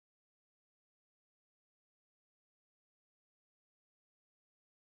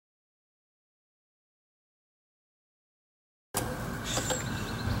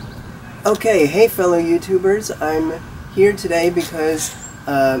Okay, hey fellow YouTubers, I'm here today because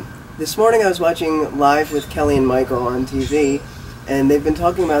this morning I was watching Live with Kelly and Michael on TV, and they've been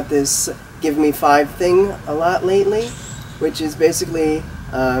talking about this Give Me 5 thing a lot lately, which is basically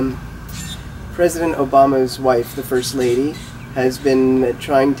President Obama's wife, the First Lady, has been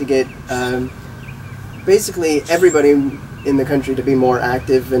trying to get basically everybody in the country to be more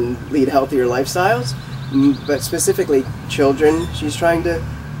active and lead healthier lifestyles, but specifically children she's trying to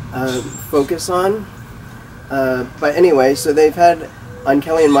focus on. But anyway, so they've had, on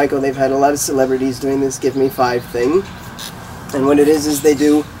Kelly and Michael, they've had a lot of celebrities doing this Give Me 5 thing. And what it is they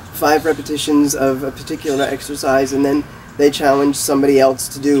do 5 repetitions of a particular exercise, and then they challenge somebody else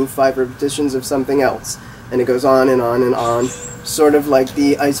to do 5 repetitions of something else. And it goes on and on and on, sort of like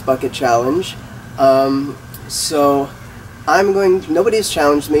the ice bucket challenge. So nobody's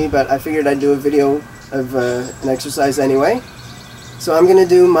challenged me, but I figured I'd do a video of an exercise anyway. So I'm going to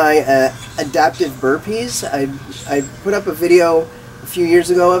do my adaptive burpees. I put up a video a few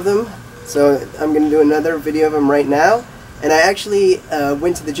years ago of them, so I'm going to do another video of them right now. And I actually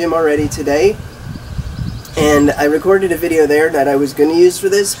went to the gym already today, and I recorded a video there that I was going to use for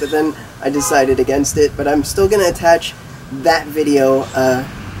this, but then I decided against it. But I'm still going to attach that video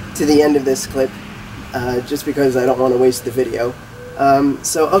to the end of this clip, just because I don't want to waste the video.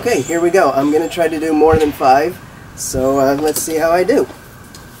 So okay, here we go. I'm going to try to do more than 5. So let's see how I do.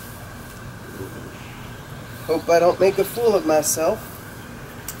 Hope I don't make a fool of myself.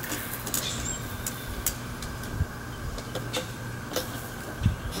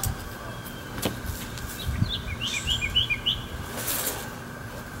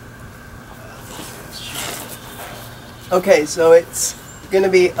 Okay, so it's going to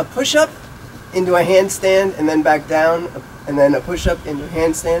be a push-up into a handstand and then back down, and then a push-up into a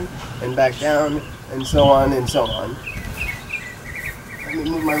handstand and back down, and so on and so on. Let me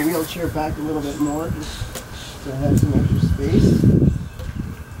move my wheelchair back a little bit more just so I have some extra space.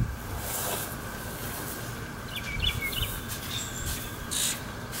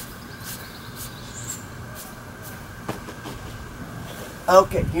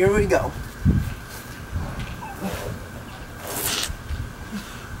 Okay, here we go.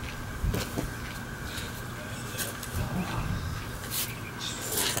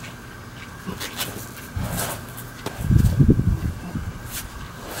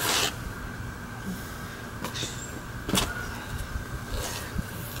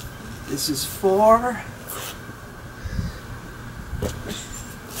 This is 4.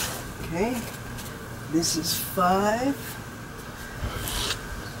 Okay. This is 5.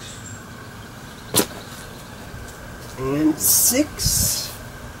 And 6.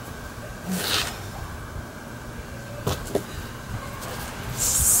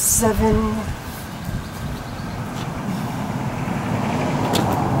 7.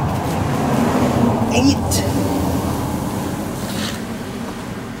 8.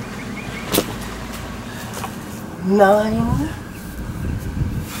 9.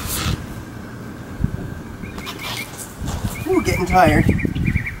 Ooh, getting tired.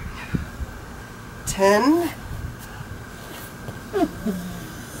 10.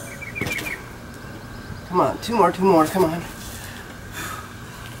 Come on, 2 more, come on.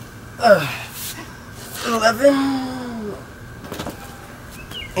 11.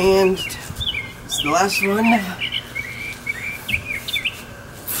 And it's the last one.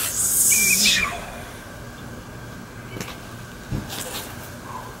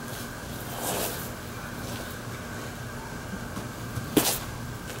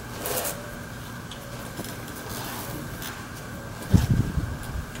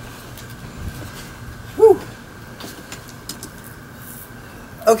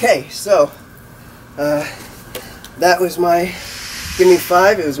 Okay, so that was my Give Me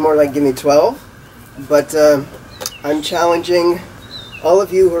 5. It was more like Give Me 12. But I'm challenging all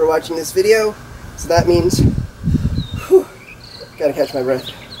of you who are watching this video. So that means, gotta catch my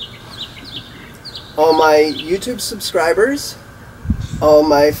breath. All my YouTube subscribers, all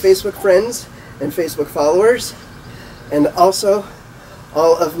my Facebook friends and Facebook followers, and also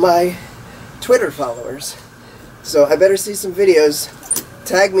all of my Twitter followers. So I better see some videos.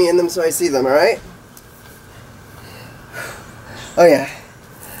 Tag me in them so I see them, alright? Oh yeah.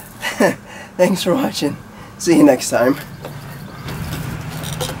 Thanks for watching. See you next time.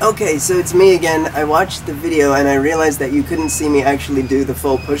 Okay, so it's me again. I watched the video and I realized that you couldn't see me actually do the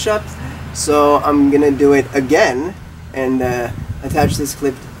full push-ups, so I'm gonna do it again and attach this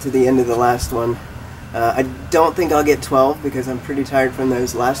clip to the end of the last one. I don't think I'll get 12 because I'm pretty tired from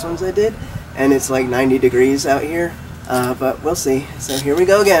those last ones I did, and it's like 90 degrees out here. But we'll see. So here we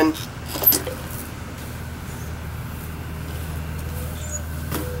go again.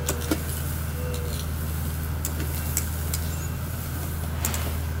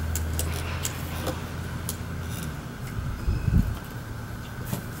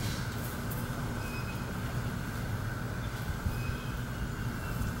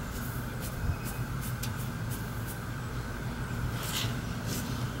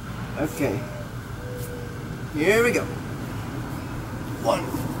 Okay. Here we go. 1,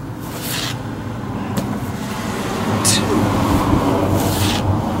 2,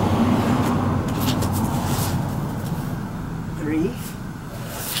 3,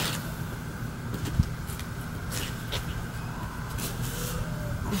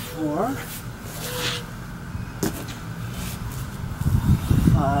 4,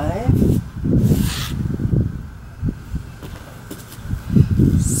 5,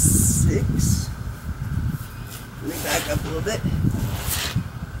 6. Let me back up a little bit.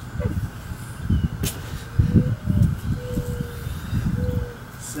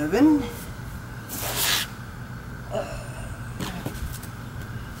 7,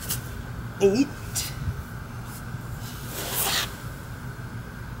 8,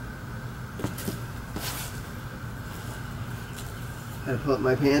 'Gotta pull up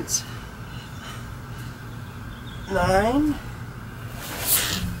my pants. 9,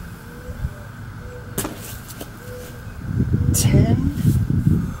 10,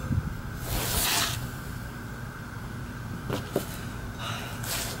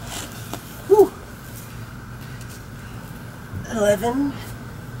 11,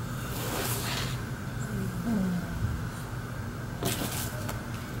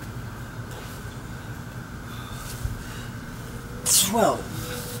 12.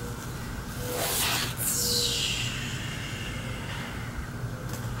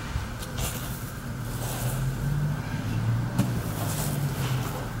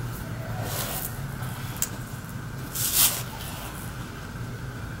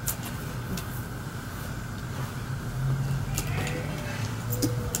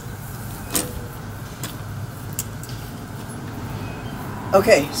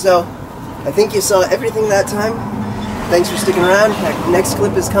 Okay, so I think you saw everything that time. Thanks for sticking around. Next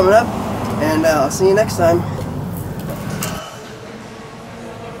clip is coming up, and I'll see you next time.